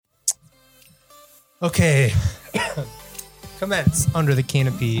Okay. Commence under the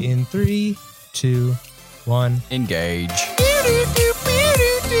canopy in 3, 2, 1. Engage.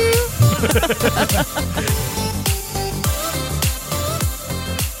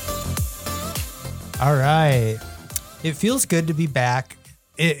 All right. It feels good to be back.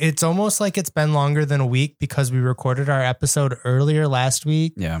 It's almost like it's been longer than a week because we recorded our episode earlier last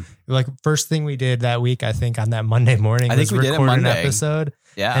week. Yeah. Like first thing we did that week, I think on that Monday morning, I think we did it record an Monday. episode.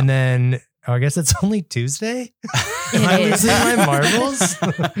 Yeah. And then I guess it's only Tuesday. Am I losing my marbles?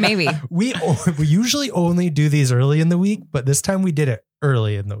 Maybe. We usually only do these early in the week, but this time we did it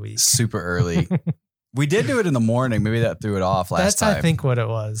early in the week. Super early. We did do it in the morning. Maybe that threw it off last time. That's, I think, what it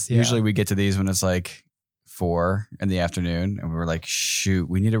was. Yeah. Usually we get to these when it's like 4 in the afternoon and we're like, shoot,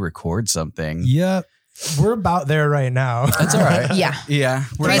 we need to record something. Yep. We're about there right now. That's all right. Yeah. Yeah.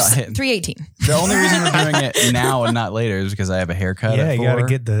 We're about hitting. 3:18. The only reason we're doing it now and not later is because I have a haircut. Yeah, at you got to 4.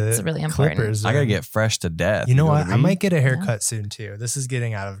 get the It's really important. clippers. I got to get fresh to death. You know what? what I might get a haircut soon too. This is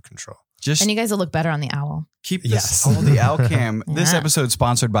getting out of control. Just And you guys will look better on the owl. keep this. Yes. Oh, the Owl Cam. This Yeah. episode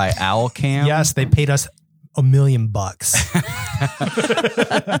sponsored by Owl Cam. Yes, they paid us $1 million.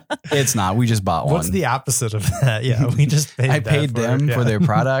 It's not. We just bought one. What's the opposite of that? Yeah, we just paid. I that paid them it, for yeah. their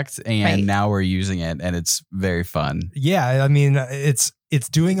product, and Right. now we're using it, and it's very fun. Yeah, I mean, it's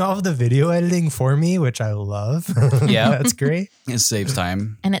doing all of the video editing for me, which I love. Yeah. That's great. It saves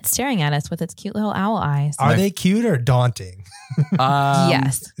time. And it's staring at us with its cute little owl eyes. Are they cute or daunting?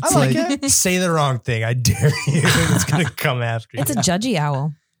 Yes. It's I like say the wrong thing. I dare you. It's gonna come after you. It's a judgy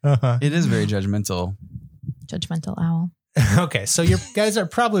owl. Uh-huh. It is very judgmental. Judgmental owl. Okay, so you guys are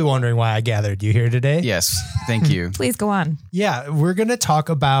probably wondering why I gathered you here today. Yes. Thank you. Please go on. Yeah, we're gonna talk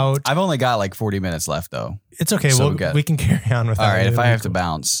about. I've only got like 40 minutes left, though. It's okay. So We can carry on with that. All right. If It'll I be have to cool.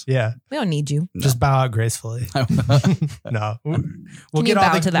 bounce. Yeah, We don't need you. just bow out gracefully. No, we'll Can get you all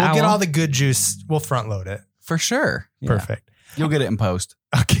bow the to the we'll get owl? all the good juice. We'll front load it. For sure. Yeah. Perfect. You'll get it in post.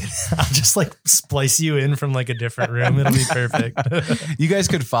 Okay, I'll just like splice you in from like a different room. It'll be perfect. You guys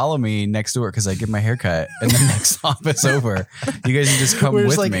could follow me next door because I get my haircut and the next office over. You guys can just come We're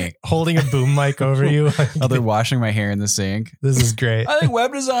with just like me. holding a boom mic over you. Oh, they're washing my hair in the sink. This is great. I think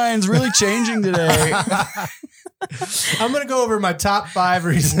web design's really changing today. I'm going to go over my top 5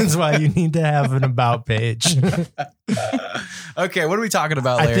 reasons why you need to have an about page. Okay, what are we talking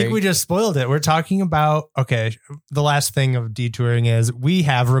about, Larry? I think we just spoiled it. We're talking about, okay, the last thing of detouring is we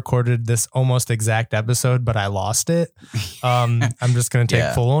have recorded this almost exact episode, but I lost it. I'm just going to take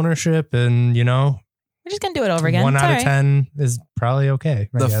Yeah. full ownership and, We're just going to do it over again. 1 It's out all of right. 10 is probably okay.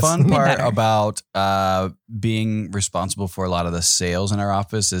 I The guess. fun part better. about being responsible for a lot of the sales in our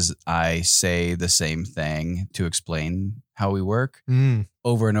office is I say the same thing to explain how we work Mm.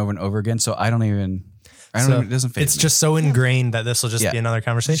 over and over and over again. So it doesn't faze It's me. just so ingrained that this will just Yeah. be another Just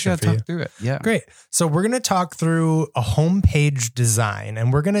conversation gotta for you. talk through it. Yeah. Great. So we're going to talk through a homepage design,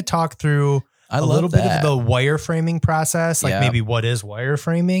 and we're going to talk through I a love little bit that. of the wireframing process, like Yeah. maybe what is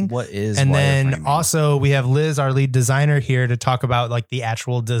wireframing. What is And then wireframing? also we have Liz, our lead designer, here to talk about like the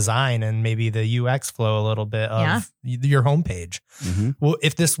actual design and maybe the UX flow a little bit of your homepage. Mhm. Well,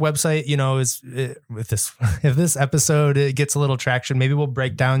 if this website, if this episode it gets a little traction, maybe we'll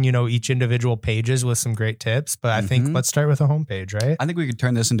break down, each individual pages with some great tips. But I think Mhm. let's start with a homepage, right? I think we could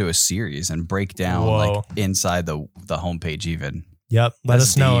turn this into a series and break down Whoa. like inside the homepage even. Yep. Let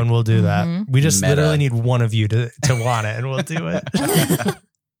That's us know deep. and we'll do that. Mhm. We just Meta. literally need one of you to want it and we'll do it.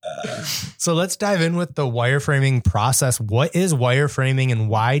 So let's dive in with the wireframing process. What is wireframing and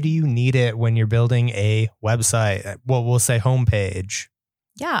why do you need it when you're building a website? Well, we'll say homepage.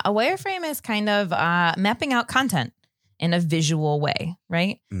 Yeah, a wireframe is kind of mapping out content in a visual way,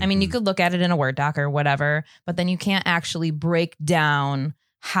 right? I mean, you Mhm. could look at it in a Word doc or whatever, but then you can't actually break down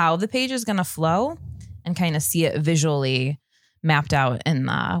how the page is going to flow and kind of see it visually mapped out in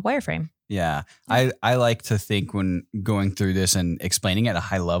the wireframe. Yeah. I like to think when going through this and explaining at a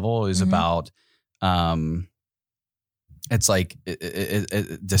high level is Mhm. about it's like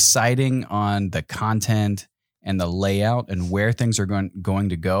deciding on the content and the layout and where things are going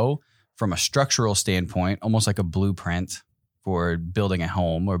to go from a structural standpoint, almost like a blueprint for building a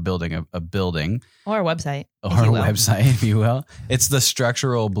home or building a building Or a website. or if a you will. website, if you will. It's the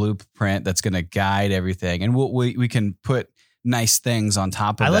structural blueprint that's going to guide everything. And we can put nice things on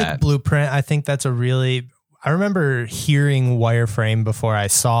top of I that. like blueprint. I think that's I remember hearing wireframe before I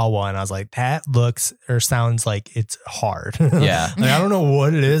saw one. I was like, that looks or sounds like it's hard. Yeah. Like, I don't know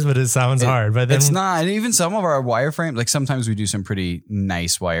what it is, but it sounds hard. But then It's not. And even some of our wireframes, like sometimes we do some pretty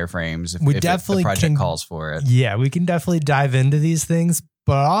nice wireframes if We the definitely project can- calls for it. Yeah, we can definitely dive into these things.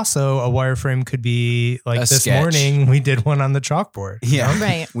 But also a wireframe could be like A this sketch. morning we did one on the chalkboard. Yeah.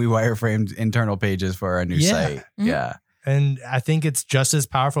 Right. We wireframed internal pages for our new Yeah. site. Mhm. Yeah. And I think it's just as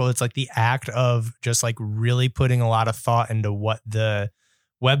powerful. It's like the act of just like really putting a lot of thought into what the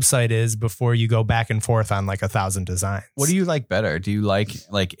website is before you go back and forth on like 1,000 designs. What do you like better? Do you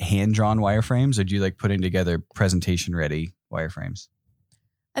like hand-drawn wireframes, or do you like putting together presentation-ready wireframes?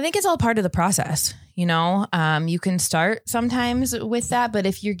 I think it's all part of the process. You can start sometimes with that, but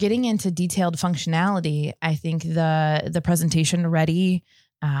if you're getting into detailed functionality, I think the presentation ready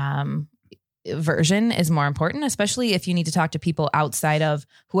version is more important, especially if you need to talk to people outside of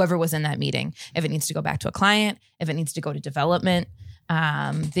whoever was in that meeting. If it needs to go back to a client, if it needs to go to development,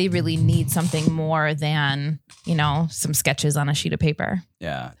 they really need something more than, some sketches on a sheet of paper.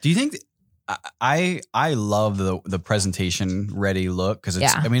 Yeah. Do you think I love the presentation ready look, because it's,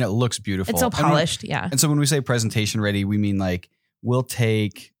 Yeah. I mean, it looks beautiful. It's so polished. Yeah. And so when we say presentation ready, we mean like we'll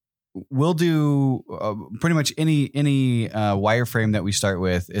do pretty much any wireframe that we start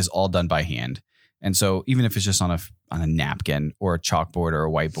with is all done by hand. And so even if it's just on a napkin or a chalkboard or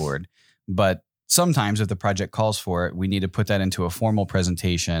a whiteboard, but sometimes if the project calls for it, we need to put that into a formal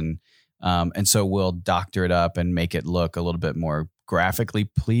presentation. And so we'll doctor it up and make it look a little bit more graphically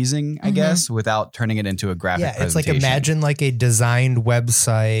pleasing, I guess, without turning it into a graphic it's like presentation. imagine like a designed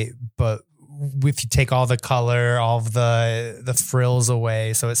website, but if you take all the color, all of the frills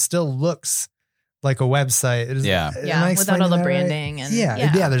away, so it still looks like a website. Yeah, without all the branding. And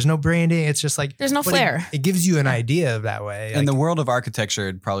yeah, there's no branding. It's just like there's no but flair. It gives you an idea of that way. In the world of architecture,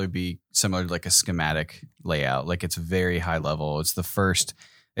 it'd probably be similar to like a schematic layout. Like it's very high level. It's the first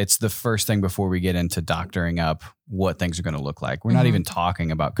thing before we get into doctoring up what things are going to look like. We're not even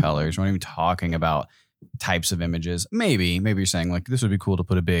talking about colors. We're not even talking about types of images. Maybe you're saying like, this would be cool to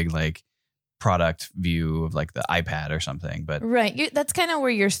put a big like product view of like the iPad or something, but right. That's kind of where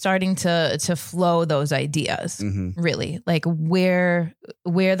you're starting to flow those ideas, really, like where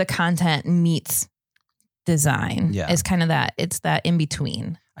the content meets design is kind of that. It's that in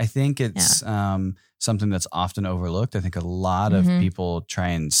between. I think it's something that's often overlooked. I think a lot of people try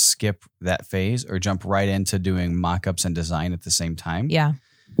and skip that phase or jump right into doing mock-ups and design at the same time. Yeah.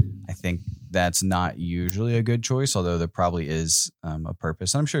 I think that's not usually a good choice, although there probably is a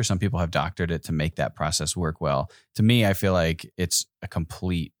purpose. And I'm sure some people have doctored it to make that process work well. To me, I feel like it's a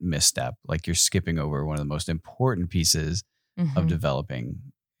complete misstep. Like you're skipping over one of the most important pieces of developing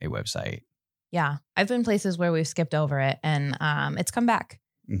a website. Yeah. I've been places where we've skipped over it and it's come back.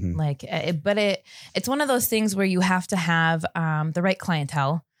 Like, it's one of those things where you have to have the right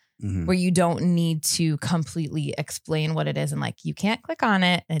clientele, where you don't need to completely explain what it is. And like, you can't click on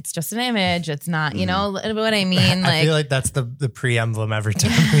it. It's just an image. It's not, you know what I mean? Like, I feel like that's the pre-emblem every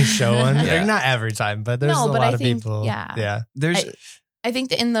time we show one. Like, not every time, but there's a lot of people. Yeah. There's I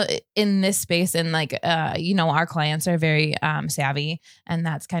think that in this space and like our clients are very savvy, and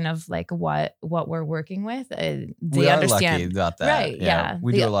that's kind of like what we're working with. They we are understand lucky about that. Right? Yeah.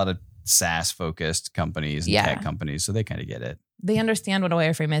 We do a lot of SaaS focused companies and tech companies, so they kind of get it. They understand what a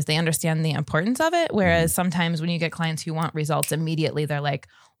wireframe is. They understand the importance of it. Whereas sometimes when you get clients who want results immediately, they're like,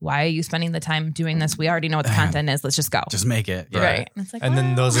 why are you spending the time doing this? We already know what the content is. Let's just go. Just make it. Yeah. Right. It's like, and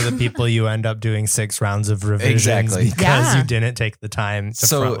then those are the people you end up doing 6 rounds of revisions because you didn't take the time to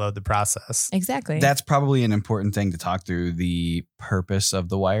front load the process. Exactly. That's probably an important thing to talk through, the purpose of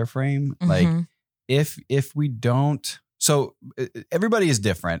the wireframe. Like if we don't, so everybody is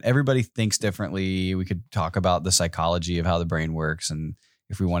different. Everybody thinks differently. We could talk about the psychology of how the brain works and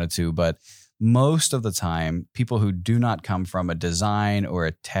if we wanted to, but most of the time, people who do not come from a design or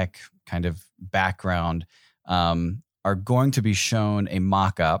a tech kind of background are going to be shown a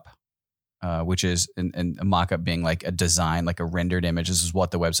mock-up, which is a mock-up being like a design, like a rendered image. This is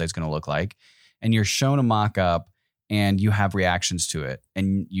what the website's going to look like. And you're shown a mock-up and you have reactions to it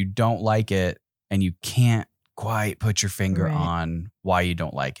and you don't like it and you can't quite put your finger on why you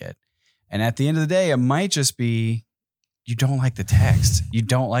don't like it. And at the end of the day, it might just be you don't like the text, you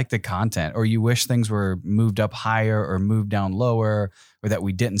don't like the content, or you wish things were moved up higher or moved down lower, or that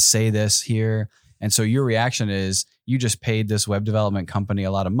we didn't say this here. And so your reaction is you just paid this web development company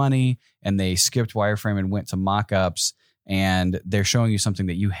a lot of money and they skipped wireframe and went to mock-ups and they're showing you something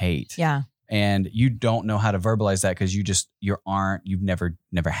that you hate. Yeah. And you don't know how to verbalize that because you've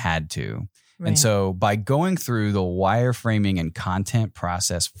never had to. Right. And so by going through the wireframing and content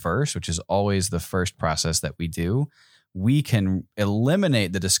process first, which is always the first process that we do, we can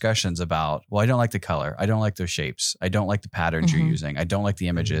eliminate the discussions about, well, I don't like the color. I don't like those shapes. I don't like the patterns you're using. I don't like the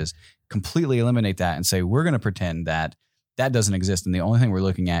images. Completely eliminate that and say, we're going to pretend that doesn't exist. And the only thing we're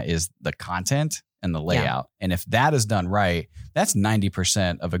looking at is the content and the layout. And if that is done right, that's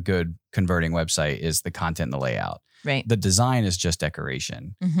 90% of a good converting website is the content and the layout. Right. The design is just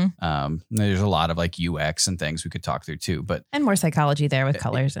decoration. There's a lot of like UX and things we could talk through too, and more psychology there with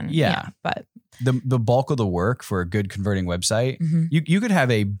colors and but the bulk of the work for a good converting website, you could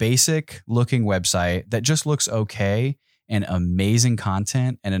have a basic looking website that just looks okay and amazing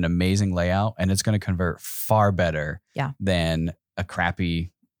content and an amazing layout, and it's going to convert far better than a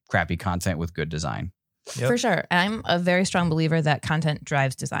crappy content with good design. Yep. For sure. I'm a very strong believer that content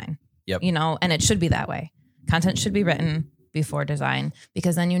drives design. Yep. And it should be that way. Content should be written before design,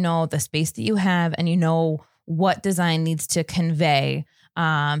 because then you know the space that you have and you know what design needs to convey.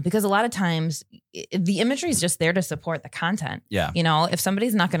 Because a lot of times the imagery is just there to support the content. Yeah. If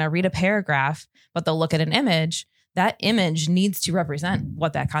somebody's not going to read a paragraph, but they'll look at an image, that image needs to represent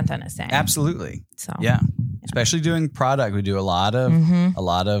what that content is saying. Absolutely. So yeah. Especially doing product. We do a lot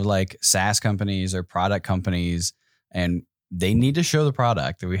of like SaaS companies or product companies, and they need to show the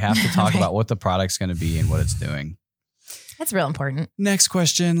product. We have to talk about what the product's going to be and what it's doing. That's real important. Next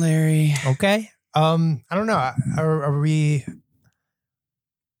question, Larry. Okay. I don't know. Are we...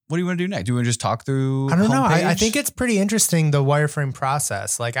 What do you want to do next? Do you want to just talk through? I don't know. I think it's pretty interesting, the wireframe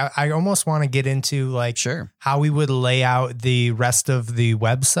process. Like I almost want to get into like how we would lay out the rest of the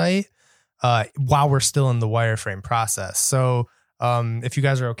website while we're still in the wireframe process. So if you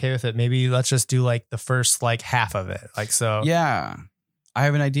guys are okay with it, maybe let's just do like the first like half of it. Like so. Yeah. I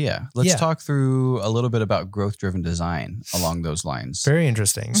have an idea. Let's talk through a little bit about growth-driven design along those lines. Very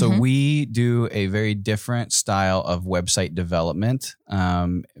interesting. So we do a very different style of website development.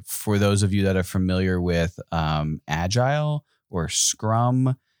 For those of you that are familiar with Agile or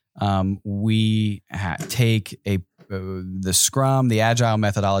Scrum, we take the Scrum, the Agile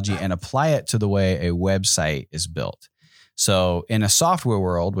methodology, and apply it to the way a website is built. So in a software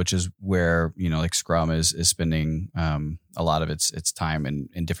world, which is where, like Scrum is spending a lot of its time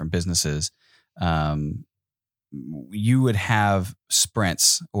in different businesses, you would have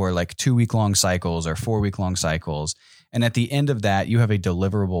sprints or like 2-week-long cycles or 4-week-long cycles. And at the end of that, you have a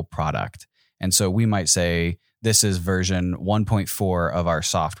deliverable product. And so we might say, this is version 1.4 of our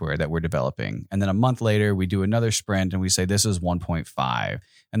software that we're developing. And then a month later, we do another sprint and we say, this is 1.5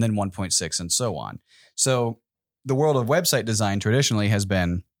 and then 1.6 and so on. So the world of website design traditionally has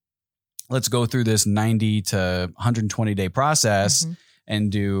been, let's go through this 90 to 120 day process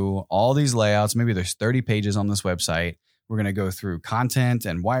and do all these layouts. Maybe there's 30 pages on this website. We're going to go through content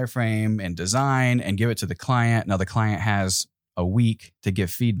and wireframe and design and give it to the client. Now the client has a week to give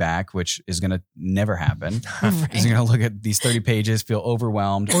feedback, which is going to never happen. He's going to look at these 30 pages, feel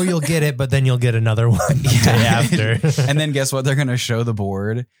overwhelmed. Or you'll get it, but then you'll get another one the day after. And then guess what? They're going to show the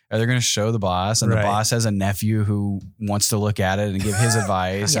board, or they're going to show the boss, and the boss has a nephew who wants to look at it and give his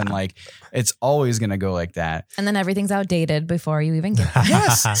advice. And like, it's always going to go like that. And then everything's outdated before you even get it.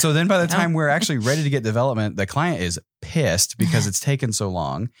 Yes. So then by the time we're actually ready to get development, the client is pissed because it's taken so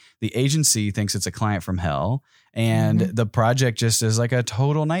long. The agency thinks it's a client from hell. And the project just is like a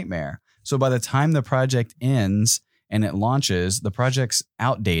total nightmare. So by the time the project ends and it launches, the project's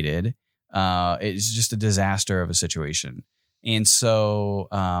outdated. It's just a disaster of a situation. And so,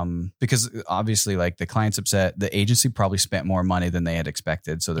 because obviously like the client's upset, the agency probably spent more money than they had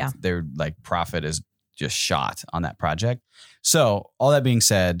expected. So that their like profit is just shot on that project. So all that being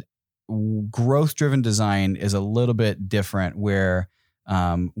said, growth-driven design is a little bit different where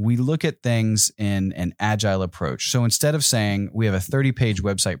we look at things in an agile approach. So instead of saying we have a 30-page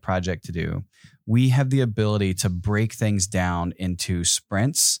website project to do, we have the ability to break things down into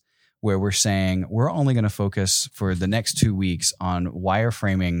sprints where we're saying we're only going to focus for the next 2 weeks on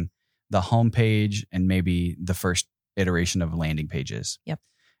wireframing the homepage and maybe the first iteration of landing pages. Yep.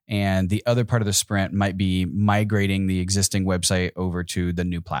 And the other part of the sprint might be migrating the existing website over to the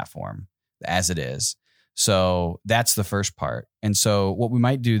new platform as it is. So that's the first part. And so what we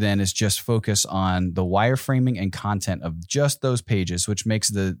might do then is just focus on the wireframing and content of just those pages, which makes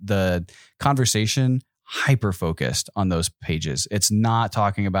the conversation hyper focused on those pages. It's not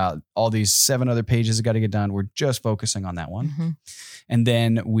talking about all these 7 other pages that got to get done. We're just focusing on that one. And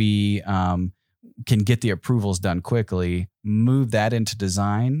then we can get the approvals done quickly, move that into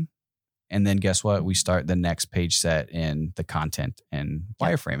design. And then guess what? We start the next page set in the content and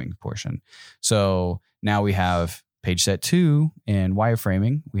wireframing portion. So now we have page set 2 in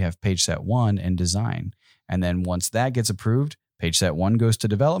wireframing. We have page set 1 in design. And then once that gets approved, page set 1 goes to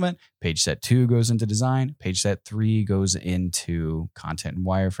development. Page set 2 goes into design. Page set 3 goes into content and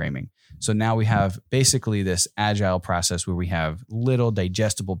wireframing. So now we have basically this agile process where we have little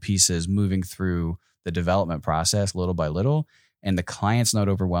digestible pieces moving through the development process little by little. and the client's not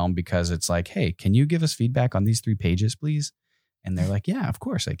overwhelmed because it's like, hey, can you give us feedback on these 3 pages, please? And they're like, yeah, of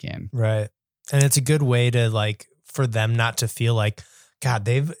course I can. Right. And it's a good way to like, for them not to feel like, God,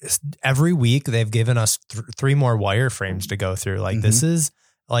 every week they've given us 3 more wireframes to go through. Like, this is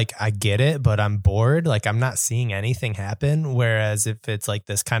like, I get it, but I'm bored. Like, I'm not seeing anything happen. Whereas if it's like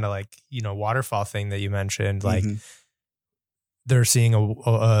this kind of like, waterfall thing that you mentioned, like they're seeing a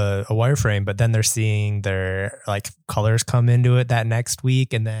wireframe, but then they're seeing their like colors come into it that next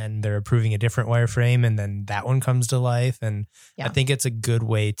week. And then they're approving a different wireframe. And then that one comes to life. And I think it's a good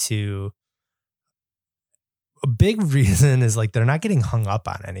way to, a big reason is like, they're not getting hung up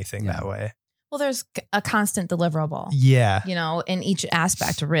on anything that way. Well, there's a constant deliverable. Yeah. In each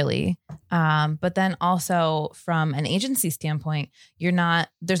aspect, really. But then also from an agency standpoint,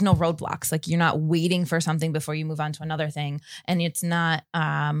 there's no roadblocks. Like, you're not waiting for something before you move on to another thing. And it's not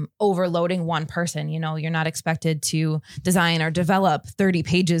overloading one person. You're not expected to design or develop 30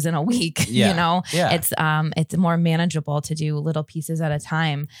 pages in a week. Yeah. It's more manageable to do little pieces at a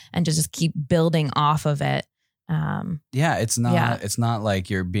time and to just keep building off of it. It's not like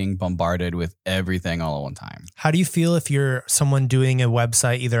you're being bombarded with everything all at one time. How do you feel if you're someone doing a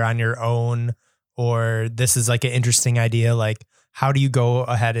website either on your own or this is like an interesting idea? Like, how do you go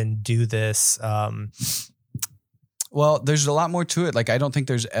ahead and do this? Well, there's a lot more to it. Like, I don't think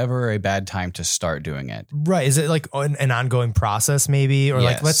there's ever a bad time to start doing it. Right. Is it like an ongoing process maybe? Or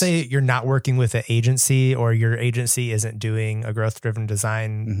like, let's say you're not working with an agency or your agency isn't doing a growth-driven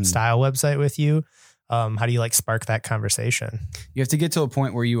design style website with you. How do you like spark that conversation? You have to get to a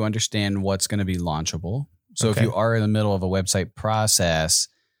point where you understand what's going to be launchable. So if you are in the middle of a website process,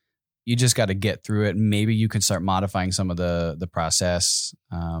 you just got to get through it. Maybe you can start modifying some of the process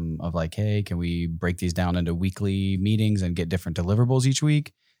of like, hey, can we break these down into weekly meetings and get different deliverables each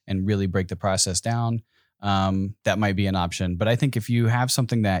week and really break the process down? That might be an option. But I think if you have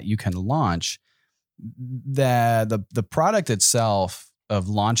something that you can launch, the product itself of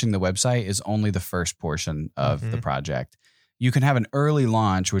launching the website is only the first portion of the project. You can have an early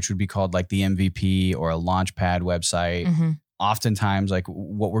launch, which would be called like the MVP or a launchpad website. Oftentimes, like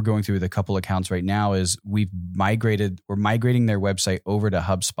what we're going through with a couple accounts right now is we're migrating their website over to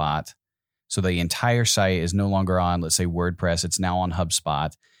HubSpot. So the entire site is no longer on, let's say, WordPress. It's now on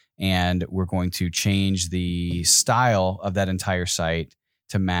HubSpot. And we're going to change the style of that entire site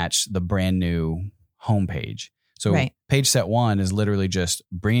to match the brand new homepage. So page set 1 is literally just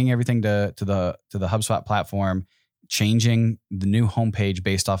bringing everything to the HubSpot platform, changing the new homepage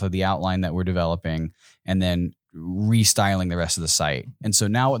based off of the outline that we're developing, and then restyling the rest of the site. And so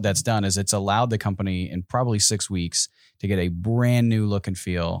now what that's done is it's allowed the company in probably 6 weeks to get a brand new look and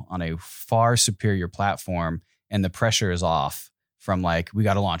feel on a far superior platform. And the pressure is off from like, we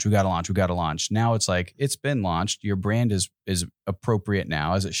got to launch. Now it's like, it's been launched. Your brand is appropriate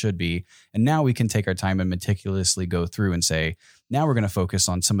now, as it should be. And now we can take our time and meticulously go through and say, now we're going to focus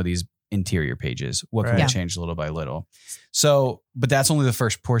on some of these interior pages. What can we change little by little? So, but that's only the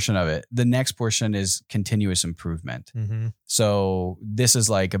first portion of it. The next portion is continuous improvement. So this is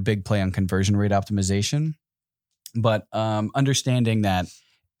like a big play on conversion rate optimization, but understanding that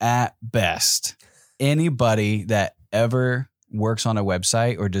at best, anybody that ever works on a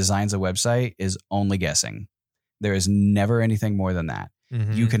website or designs a website is only guessing. There is never anything more than that.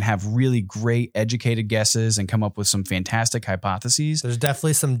 You can have really great educated guesses and come up with some fantastic hypotheses. There's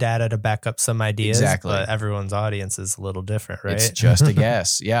definitely some data to back up some ideas, exactly. But everyone's audience is a little different, right? It's just a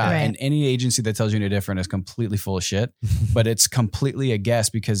guess. Yeah. Right. And any agency that tells you any different is completely full of shit, but it's completely a guess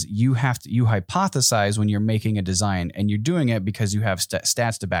because you hypothesize when you're making a design and you're doing it because you have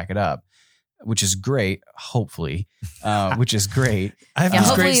stats to back it up. Which is great, hopefully, which is great. I have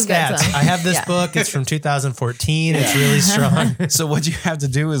these great stats. I have this book. It's from 2014. It's really strong. So what you have to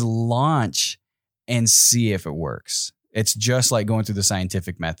do is launch and see if it works. It's just like going through the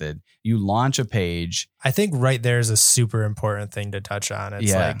scientific method. You launch a page. I think right there is a super important thing to touch on.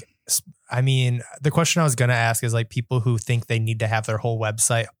 It's like, I mean, the question I was going to ask is like people who think they need to have their whole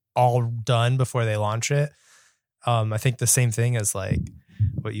website all done before they launch it. I think the same thing is like,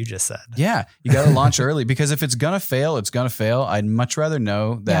 what you just said. Yeah. You got to launch early because if it's going to fail, it's going to fail. I'd much rather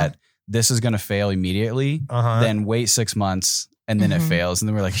know that this is going to fail immediately than wait 6 months and then it fails. And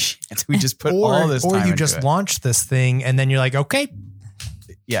then we're like, shit, we just put all this time into it. Or you just launch this thing and then you're like, okay,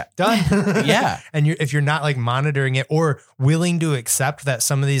 done. And if you're not like monitoring it or willing to accept that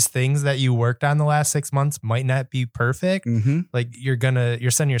some of these things that you worked on the last 6 months might not be perfect, like you're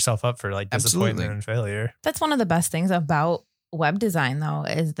setting yourself up for like disappointment and failure. That's one of the best things about web design though,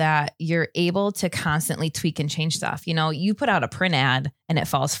 is that you're able to constantly tweak and change stuff. You know, you put out a print ad and it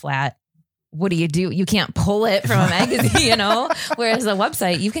falls flat. what do? You can't pull it from a magazine, you know, whereas a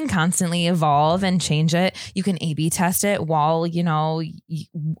website, you can constantly evolve and change it. You can A/B test it while, you know,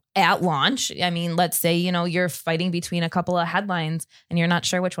 at launch. I mean, let's say, you know, you're fighting between a couple of headlines and you're not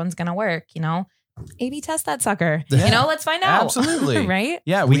sure which one's going to work, you know, A/B test that sucker, you know, let's find out. Absolutely. Right.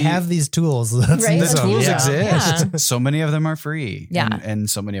 Yeah. We have these tools. Right? The tools exist. Yeah. So many of them are free. Yeah. And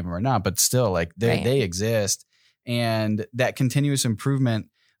so many of them are not, but still like they exist. And that continuous improvement,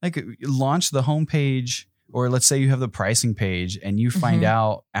 like launch the homepage, or let's say you have the pricing page and you find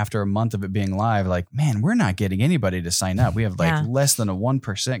out after a month of it being live, like, man, we're not getting anybody to sign up. We have like less than a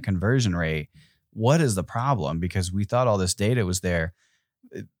 1% conversion rate. What is the problem? Because we thought all this data was there.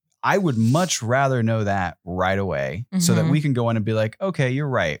 I would much rather know that right away so that we can go in and be like, okay, you're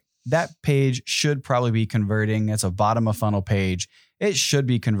right. That page should probably be converting. It's a bottom of funnel page. It should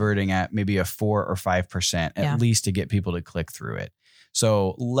be converting at maybe a 4 or 5% at least to get people to click through it.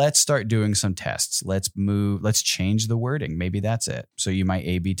 So let's start doing some tests. Let's change the wording. Maybe that's it. So you might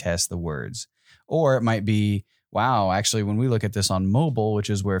A/B test the words, or it might be, wow, actually, when we look at this on mobile, which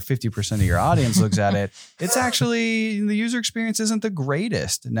is where 50% of your audience looks at it, it's actually the user experience isn't the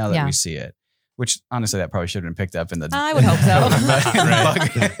greatest now that we see it. Which honestly, that probably should have been picked up in the. I would hope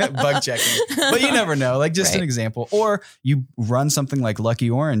so. bug checking, but you never know. Like just an example, or you run something like Lucky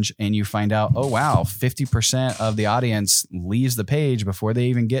Orange, and you find out, oh wow, 50% of the audience leaves the page before they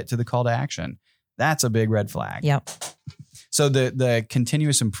even get to the call to action. That's a big red flag. Yep. So the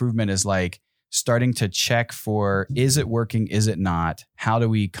continuous improvement is like starting to check for, is it working? Is it not? How do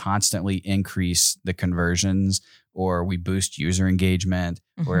we constantly increase the conversions, or we boost user engagement,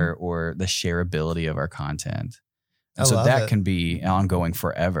 or the shareability of our content? And so that can be ongoing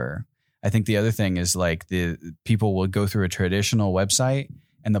forever. I think the other thing is like the people will go through a traditional website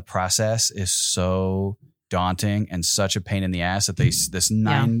and the process is so daunting and such a pain in the ass that this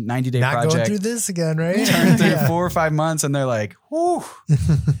 90-day not project going through this again, right? Turn through 4 or 5 months and they're like, whew,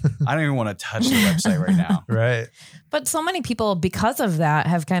 I don't even want to touch the website right now. Right. But so many people, because of that,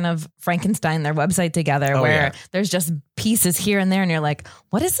 have kind of Frankenstein their website together where there's just pieces here and there. And you're like,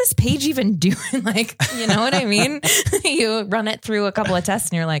 what is this page even doing? Like, you know what I mean? You run it through a couple of tests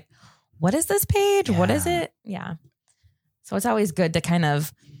and you're like, what is this page? What is it? Yeah. So it's always good to kind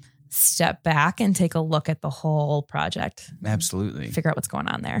of step back and take a look at the whole project. Absolutely. Figure out what's going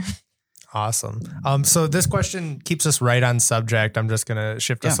on there. Awesome. So this question keeps us right on subject. I'm just going to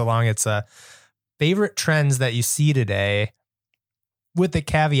shift us along. It's favorite trends that you see today, with the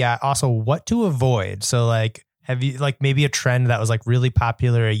caveat also what to avoid. So like, have you like maybe a trend that was like really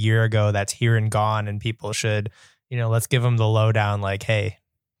popular a year ago that's here and gone and people should, you know, let's give them the lowdown like, hey,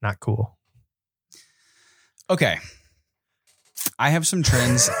 not cool. Okay. I have some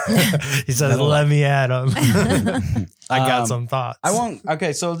trends. He says, let me at them. I got some thoughts. I won't.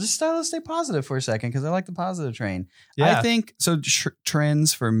 Okay. So just let's stay positive for a second because I like the positive train. Yeah. I think so.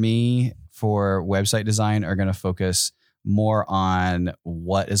 Trends for me for website design are going to focus more on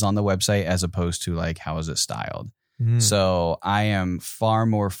what is on the website as opposed to like, how is it styled? So I am far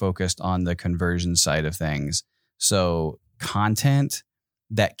more focused on the conversion side of things. So content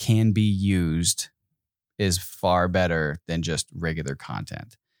that can be used is far better than just regular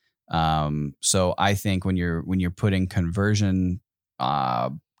content. So I think when you're putting conversion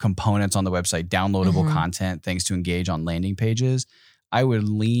components on the website, downloadable content, things to engage on landing pages, I would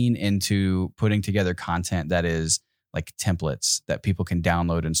lean into putting together content that is like templates that people can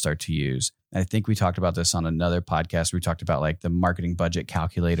download and start to use. And I think we talked about this on another podcast. We talked about like the marketing budget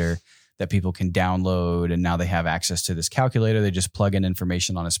calculator that people can download. And now they have access to this calculator. They just plug in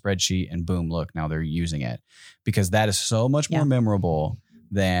information on a spreadsheet and boom, look, now they're using it, because that is so much more memorable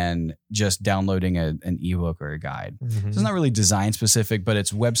than just downloading an ebook or a guide. So it's not really design specific, but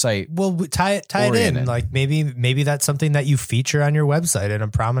it's website. Well, tie it in. Like maybe that's something that you feature on your website in a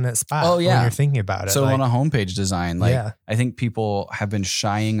prominent spot when you're thinking about it. So like, on a homepage design, I think people have been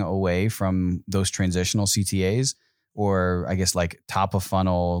shying away from those transitional CTAs, or I guess like top of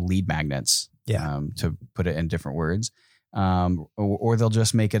funnel lead magnets, to put it in different words. Or they'll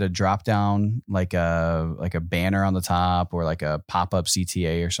just make it a drop down, like a banner on the top, or like a pop-up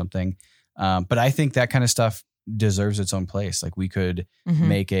CTA or something. But I think that kind of stuff deserves its own place. Like we could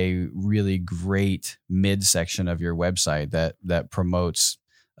make a really great midsection of your website that promotes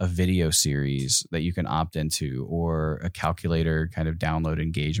a video series that you can opt into, or a calculator kind of download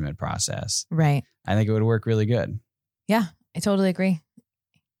engagement process. Right. I think it would work really good. Yeah, I totally agree.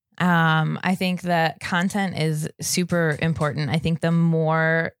 I think that content is super important. I think the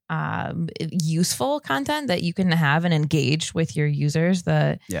more useful content that you can have and engage with your users,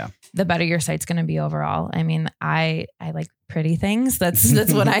 the better your site's going to be overall. I mean, I like pretty things. That's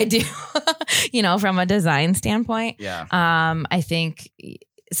what I do. from a design standpoint. Yeah. I think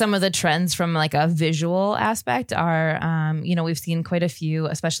some of the trends from like a visual aspect are, we've seen quite a few,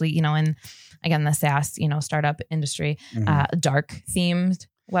 especially, in, again, the SaaS, startup industry, dark themed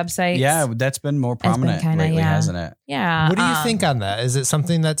websites. Yeah, that's been more prominent lately, hasn't it? Yeah. What do you think on that? Is it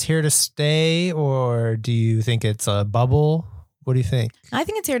something that's here to stay, or do you think it's a bubble? What do you think? I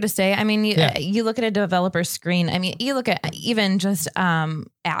think it's here to stay. I mean, you look at a developer screen. I mean, you look at even just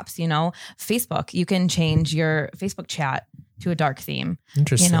apps, Facebook, you can change your Facebook chat to a dark theme.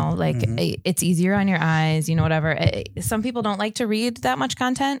 Interesting. It's easier on your eyes, whatever. Some people don't like to read that much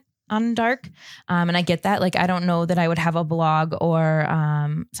content on dark. And I get that. Like, I don't know that I would have a blog or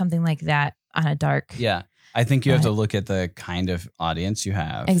something like that on a dark. Yeah. I think you have to look at the kind of audience you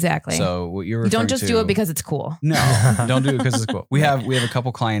have. Exactly. So what you're you don't just do it because it's cool. No, don't do it because it's cool. We have a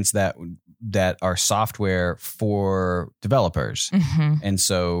couple clients that are software for developers. And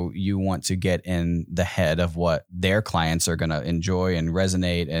so you want to get in the head of what their clients are going to enjoy and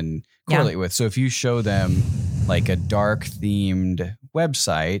resonate and correlate with. So if you show them like a dark themed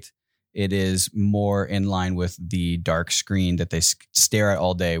website, it is more in line with the dark screen that they stare at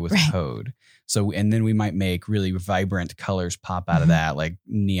all day with code. So, and then we might make really vibrant colors pop out of that, like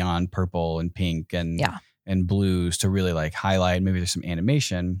neon purple and pink and blues to really like highlight. Maybe there's some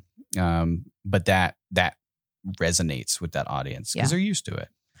animation, but that resonates with that audience because they're used to it.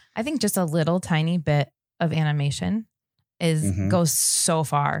 I think just a little tiny bit of animation goes so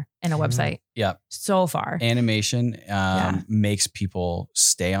far in a website. Yeah. So far. Animation makes people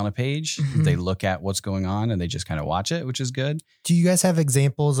stay on a page. They look at what's going on and they just kind of watch it, which is good. Do you guys have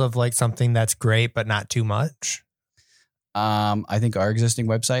examples of like something that's great, but not too much? I think our existing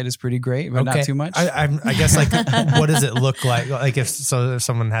website is pretty great, but not too much. I guess like, what does it look like? Like if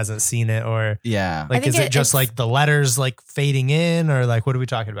someone hasn't seen it or like, is it just like the letters like fading in or like, what are we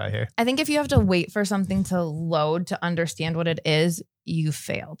talking about here? I think if you have to wait for something to load to understand what it is, you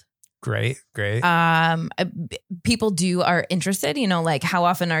failed. Great. People are interested, like how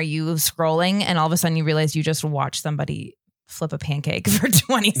often are you scrolling and all of a sudden you realize you just watched somebody flip a pancake for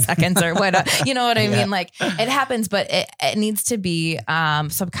 20 seconds or what, you know what I mean? Like it happens, but it needs to be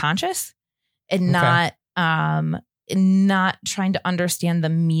subconscious and not trying to understand the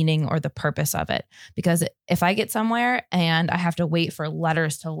meaning or the purpose of it. Because if I get somewhere and I have to wait for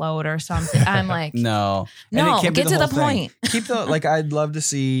letters to load or something, I'm like, no, get to the point. Keep I'd love to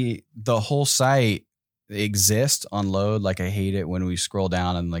see the whole site exist on load. Like I hate it when we scroll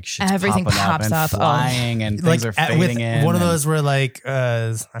down and like shit's everything pops up and flying and things are fading in. One of those where like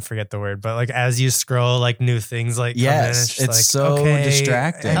I forget the word, but like as you scroll, like new things like come in, it's like, so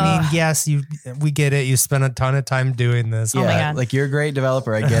distracting. I mean, yes, we get it. You spend a ton of time doing this. Oh my God. Like you're a great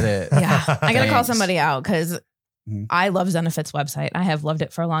developer. I get it. I gotta call somebody out because I love Zenefits website. I have loved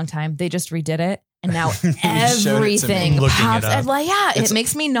it for a long time. They just redid it. And now everything pops. And like, it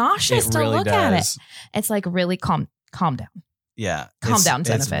makes me nauseous to look at it. It's like really calm down. Yeah. Calm down, It's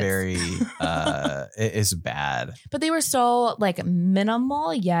Zenefits. very, it is bad. But they were so like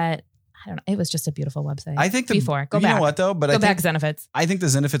minimal, yet I don't know. It was just a beautiful website. I think before. Go you back. know what though? But Go back, Zenefits. I think the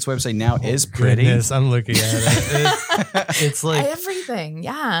Zenefits website now is pretty. Goodness, I'm looking at it. It's like everything.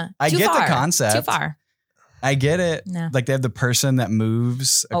 Yeah. I get the concept. Too far. I get it. No. Like they have the person that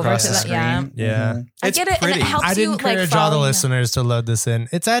moves across the screen. Yeah. I get it. Pretty. And it helps I'd you encourage all the listeners to load this in.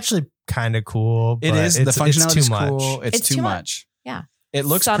 It's actually kind of cool. It is. The functionality is cool. Much. It's too much. Yeah. It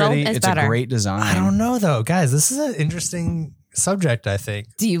looks Subtle pretty. is It's better. a great design. I don't know though, guys. This is an interesting subject, I think.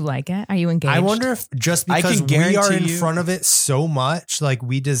 Do you like it? Are you engaged? I wonder if just I because can we are in guarantee you- front of it so much, like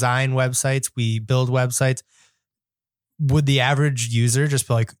we design websites, we build websites, would the average user just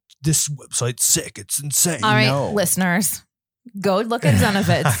be like, this website's sick, it's insane? All right, No. listeners, go look at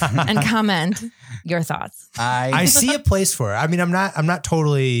Zenefits and comment your thoughts. I see a place for it. I mean, I'm not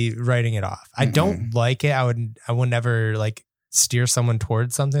totally writing it off. I don't like it. I would never like steer someone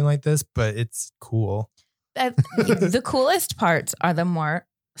towards something like this, but it's cool. The coolest parts are the more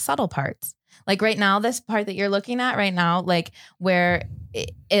subtle parts. Like right now, this part that you're looking at right now, like where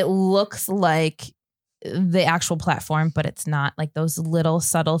it looks like the actual platform, but it's not, like those little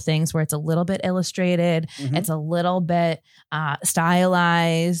subtle things where it's a little bit illustrated. It's a little bit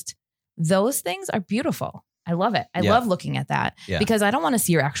stylized. Those things are beautiful. I love it. I love looking at that because I don't want to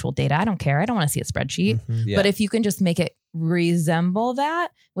see your actual data. I don't care. I don't want to see a spreadsheet. But if you can just make it resemble that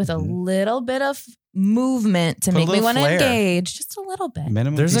with a little bit of movement to make me want to engage, just a little bit.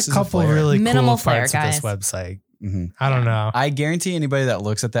 There's a couple really minimal cool flair, parts guys. of this website. I don't know. I guarantee anybody that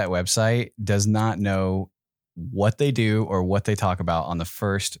looks at that website does not know what they do or what they talk about on the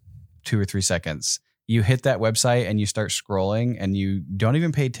first 2 or 3 seconds. you hit that website and you start scrolling and you don't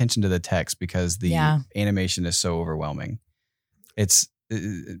even pay attention to the text because the animation is so overwhelming. It's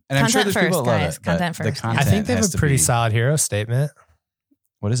and I'm sure there's people that love it. Content first. The content I think they have a pretty solid hero statement.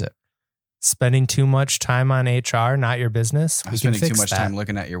 What is it? Spending too much time on HR, not your business. I'm spending too much time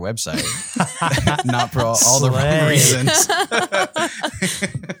looking at your website, not for all the wrong reasons.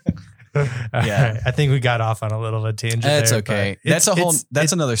 Yeah, I think we got off on a little bit tangent. That's okay.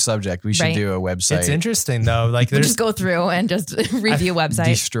 That's another subject. We should do a website. It's interesting though. Like, we just go through and just review websites,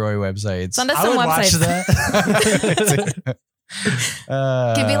 destroy websites. Send us some websites. Watch that.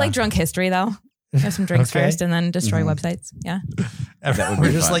 Could be like drunk history though. Have some drinks first and then destroy websites. Yeah.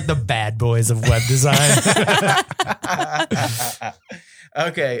 We're just like the bad boys of web design.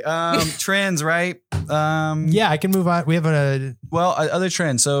 Okay. Trends, right? Yeah, I can move on. We have other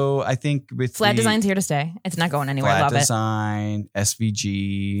trends. So I think with flat design's here to stay. It's not going anywhere. Flat Love design,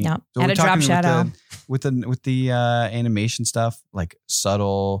 SVG. Yeah. So Add a drop shadow. With the animation stuff, like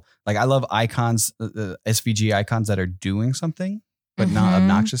subtle. Like I love icons, SVG icons that are doing something, but not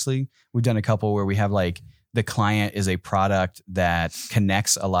obnoxiously. We've done a couple where we have like the client is a product that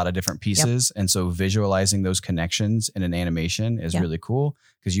connects a lot of different pieces. And so visualizing those connections in an animation is really cool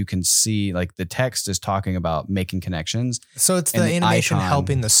because you can see like the text is talking about making connections. So it's the animation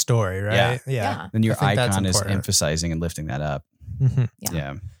helping the story, right? Yeah. Then your icon is emphasizing and lifting that up. Mm-hmm.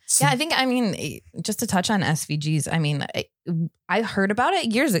 Yeah. I think, just to touch on SVGs, I heard about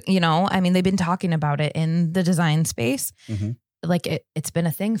it years ago, they've been talking about it in the design space. Mm-hmm. Like it's been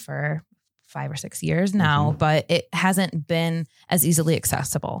a thing for 5 or 6 years now, but it hasn't been as easily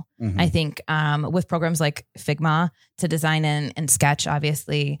accessible. I think with programs like Figma to design and Sketch,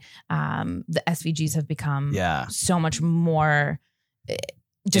 obviously, the SVGs have become so much more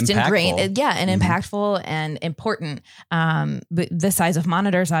just ingrained, and impactful and important. But the size of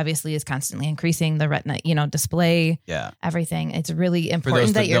monitors obviously is constantly increasing. The Retina, display, everything. It's really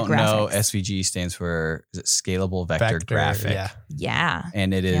important that your graphics. Know, SVG stands for scalable vector graphic. Yeah,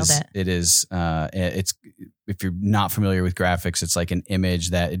 and it is. It's if you're not familiar with graphics, it's like an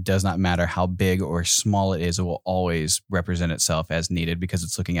image that it does not matter how big or small it is, it will always represent itself as needed because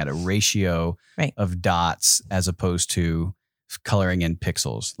it's looking at a ratio of dots as opposed to coloring in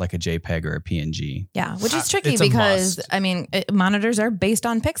pixels like a JPEG or a PNG. Yeah, which is tricky because monitors are based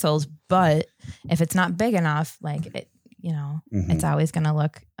on pixels, but if it's not big enough, it's always going to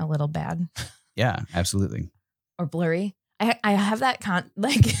look a little bad. Yeah, absolutely. Or blurry. I have that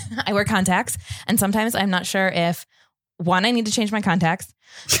I wear contacts and sometimes I'm not sure if 1, I need to change my contacts.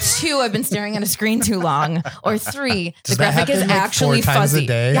 2, I've been staring at a screen too long. Or 3, the graphic is actually fuzzy.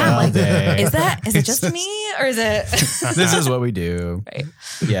 Yeah, is it just me or is it? This is what we do. Right.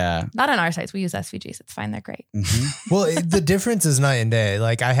 Yeah. Not on our sites. We use SVGs. It's fine. They're great. Mm-hmm. Well, the difference is night and day.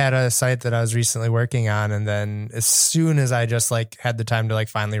 Like I had a site that I was recently working on, and then as soon as I just had the time to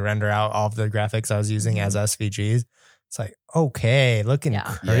finally render out all of the graphics I was using as SVGs, it's like, okay, looking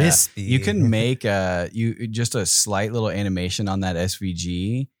crispy. You can make just a slight little animation on that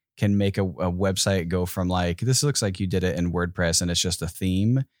SVG can make a website go from this looks like you did it in WordPress and it's just a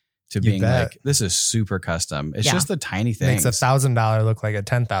theme to being this is super custom. It's just the tiny things. Makes $1,000 look like a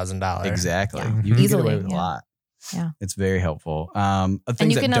 $10,000. Exactly. Yeah. You can get away with a lot. Yeah. It's very helpful.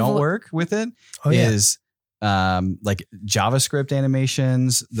 Things that don't work with it is JavaScript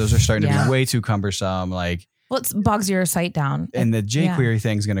animations. Those are starting to be way too cumbersome. Well, it bogs your site down. And the jQuery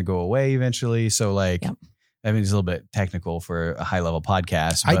thing's going to go away eventually. So it's a little bit technical for a high level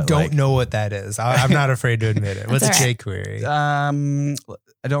podcast. I don't know what that is. I'm not afraid to admit it. What's jQuery?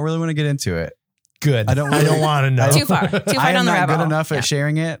 I don't really want to get into it. Good. I don't want to know. Too far down the rabbit hole. I am not good enough at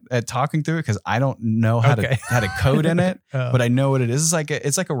sharing it, at talking through it, because I don't know how to code in it. But I know what it is.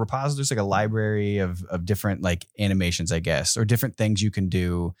 It's like a repository. It's like a library of different animations, I guess, or different things you can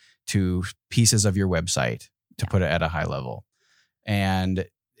do to pieces of your website to put it at a high level. And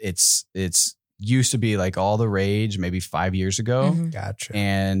it's used to be all the rage maybe 5 years ago. Mm-hmm. Gotcha.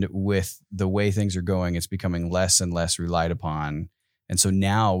 And with the way things are going, it's becoming less and less relied upon. And so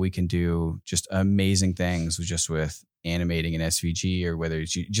now we can do just amazing things with animating an SVG, or whether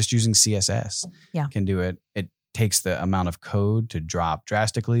it's just using CSS. Can do it. It takes the amount of code to drop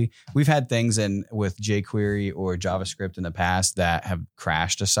drastically. We've had things with jQuery or JavaScript in the past that have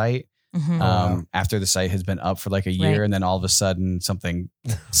crashed a site. Mm-hmm. After the site has been up for a year, and then all of a sudden something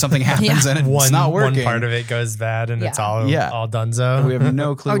happens and it's not working. One part of it goes bad and it's all donezo. We have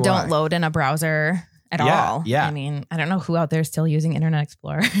no clue. Or don't load in a browser at all. Yeah. I don't know who out there is still using Internet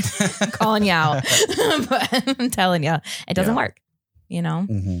Explorer. Calling you out. But I'm telling you, it doesn't work,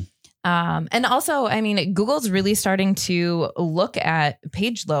 Mm-hmm. And also, Google's really starting to look at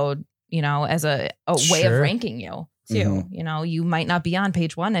page load as a way of ranking you too. You might not be on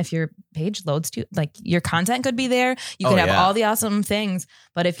page 1 if your page loads too, like your content could be there. You could have all the awesome things,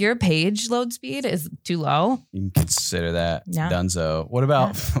 but if your page load speed is too low, you can consider that donezo. What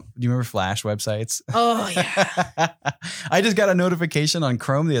about, do you remember Flash websites? Oh yeah. I just got a notification on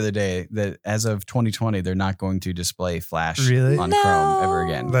Chrome the other day that as of 2020, they're not going to display Flash on Chrome ever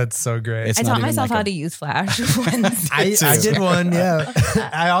again. That's so great. I taught myself how to use Flash. I did one. Yeah.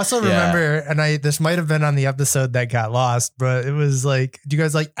 I also remember, and this might have been on the episode that got lost, but it was like, do you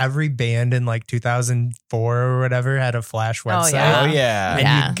guys like every band in like 2004 or whatever had a Flash website? Oh yeah.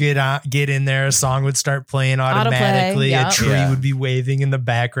 And you get in there, a song would start playing automatically. A tree would be waving in the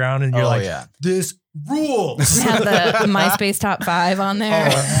background, and you're this rules. Have the MySpace top 5 on there.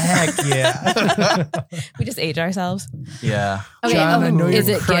 Oh heck yeah. We just age ourselves. Yeah. Okay, John, I know is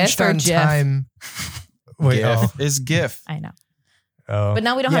you're it crunched GIF or on GIF? time. Wait, GIF is GIF. I know. Oh. But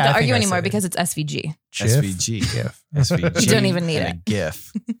now we don't have to argue anymore because it's SVG. SVG. GIF. SVG. You don't even need and it. A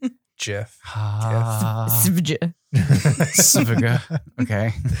GIF. GIF. SVG.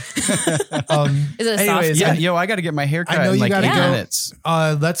 Okay. Is it a anyways, soft? Yeah, I got to get my hair cut I know in you like gotta 8 go. minutes.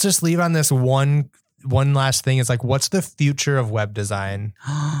 Let's just leave on this one last thing. Is like, what's the future of web design?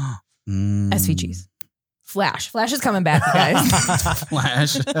 SVGs. Flash is coming back, you guys.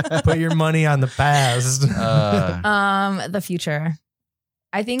 Flash. Put your money on the past. The future.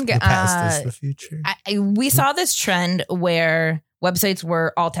 I think The past is the future. we saw this trend where websites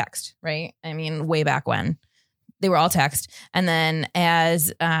were all text, right? I mean, way back when they were all text. And then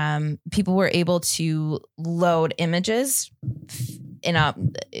as people were able to load images in a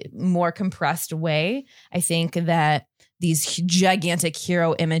more compressed way, I think that these gigantic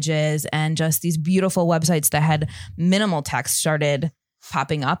hero images and just these beautiful websites that had minimal text started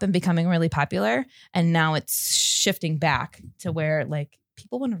popping up and becoming really popular. And now it's shifting back to where like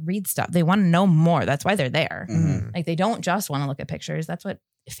people want to read stuff. They want to know more. That's why they're there. Mm-hmm. Like they don't just want to look at pictures. That's what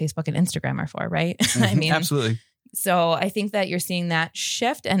Facebook and Instagram are for, right? I mean, absolutely. So I think that you're seeing that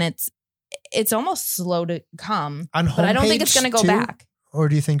shift, and it's almost slow to come. On but I don't think it's going to go too? back. Or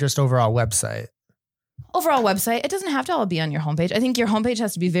do you think just overall website? Overall website, it doesn't have to all be on your homepage. I think your homepage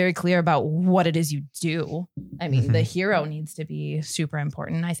has to be very clear about what it is you do. I mean, the hero needs to be super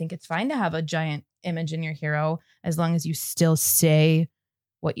important. I think it's fine to have a giant image in your hero as long as you still say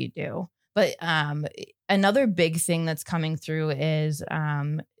what you do. But another big thing that's coming through is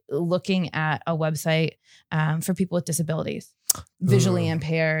looking at a website for people with disabilities, visually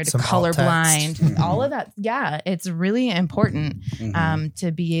impaired, colorblind, all of that. Yeah, it's really important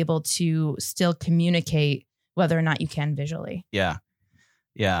to be able to still communicate whether or not you can visually. Yeah.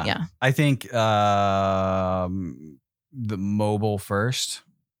 I think the mobile first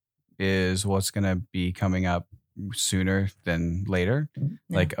is what's going to be coming up sooner than later.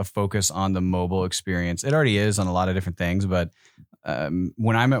 Like a focus on the mobile experience. It already is on a lot of different things, but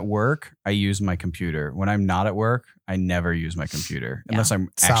when I'm at work, I use my computer. When I'm not at work, I never use my computer unless I'm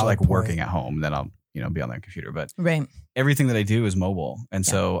actually like working at home. Then I'll be on that computer. But everything that I do is mobile, and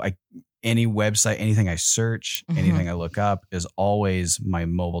so any website, anything I search, anything I look up is always my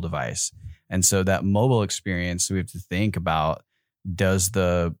mobile device. And so that mobile experience, we have to think about: does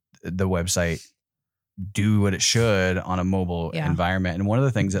the website do what it should on a mobile environment? And one of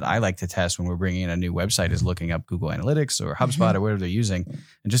the things that I like to test when we're bringing in a new website is looking up Google Analytics or HubSpot or whatever they're using,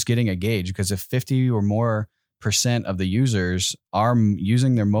 and just getting a gauge. Because if 50 or more % of the users are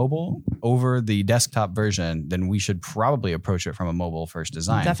using their mobile over the desktop version, then we should probably approach it from a mobile first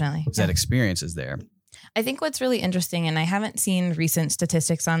design. Definitely. Because that experience is there. I think what's really interesting, and I haven't seen recent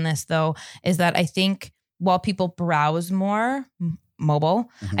statistics on this though, is that I think while people browse more mobile,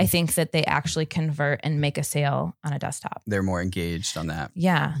 I think that they actually convert and make a sale on a desktop. They're more engaged on that.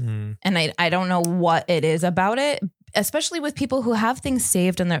 Yeah. And I don't know what it is about it, especially with people who have things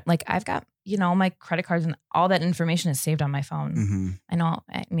saved in their, like I've got, my credit cards and all that information is saved on my phone. I know.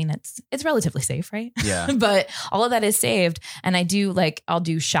 I mean, it's relatively safe, right? Yeah. But all of that is saved. And I do I'll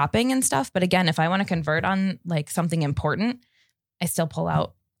do shopping and stuff. But again, if I want to convert on like something important, I still pull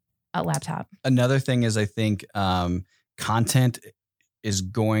out a laptop. Another thing is I think content is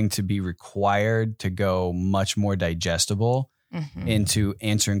going to be required to go much more digestible into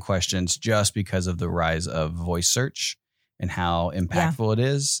answering questions just because of the rise of voice search and how impactful it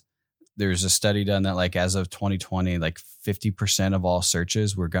is. There's a study done that like as of 2020, like 50% of all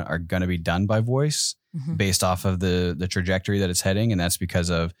searches are going to be done by voice based off of the trajectory that it's heading. And that's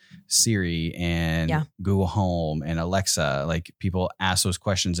because of Siri and Google Home and Alexa. Like people ask those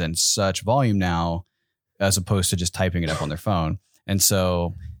questions in such volume now, as opposed to just typing it up on their phone. And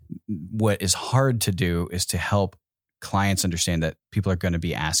so what is hard to do is to help clients understand that people are going to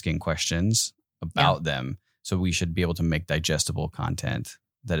be asking questions about them. So we should be able to make digestible content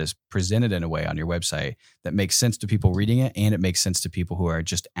that is presented in a way on your website that makes sense to people reading it, and it makes sense to people who are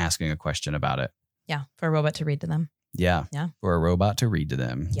just asking a question about it. Yeah. For a robot to read to them. Yeah. For a robot to read to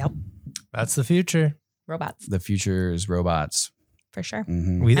them. Yep. That's the future. Robots. The future is robots. For sure.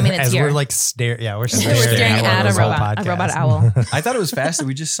 Mm-hmm. It's here. We're like staring at we're staring at a robot owl. I thought it was fascinating.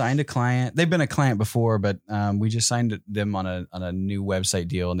 We just signed a client. They've been a client before, but we just signed them on a new website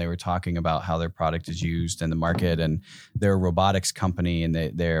deal, and they were talking about how their product is used in the market, and they're a robotics company, and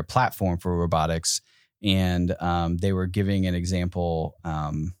they're a platform for robotics, and they were giving an example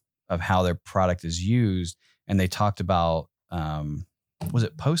of how their product is used, and they talked about was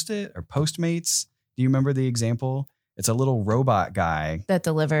it Post-it or Postmates? Do you remember the example? It's a little robot guy that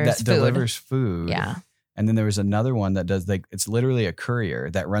delivers food. Yeah. And then there was another one that does it's literally a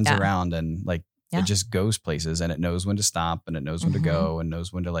courier that runs around and it just goes places, and it knows when to stop, and it knows when to go, and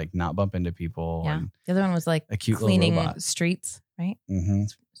knows when to not bump into people. Yeah. And the other one was a cute cleaning streets, right? Mm-hmm.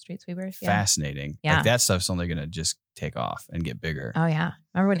 Street sweepers. Yeah. Fascinating. Yeah. That stuff's only going to just take off and get bigger. Oh yeah.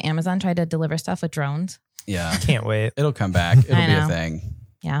 Remember when Amazon tried to deliver stuff with drones? Yeah. Can't wait. It'll come back. It'll be a thing.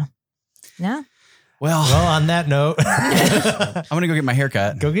 Yeah. Yeah. Well, on that note, I'm going to go get my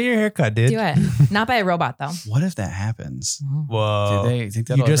haircut. Go get your haircut, dude. Do it. Not by a robot, though. What if that happens? Whoa. Do they think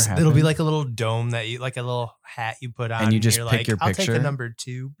that'll ever happen? It'll be like a little dome that you, like a little hat you put on. And you just pick your I'll picture. take the number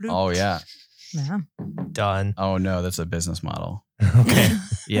 2. Bloop. Oh, yeah. Yeah. Done. Oh, no. That's a business model. Okay.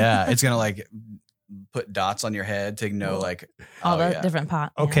 Yeah. It's going to put dots on your head to know all the different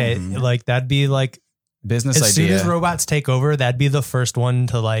pot. Okay. That'd be business as idea. Soon as robots take over, that'd be the first one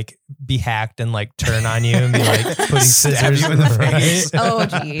to be hacked and turn on you and be putting scissors you in the face. Oh,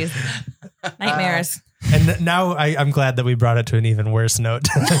 geez. Nightmares. And now I'm glad that we brought it to an even worse note.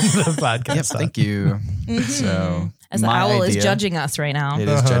 The podcast. Yep, thank you. So as the owl is judging us right now. It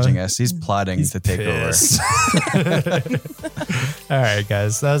is judging us. He's plotting to take over. All right,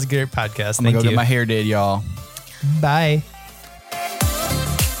 guys. That was a great podcast. I'm going to go get my hair did, y'all. Bye.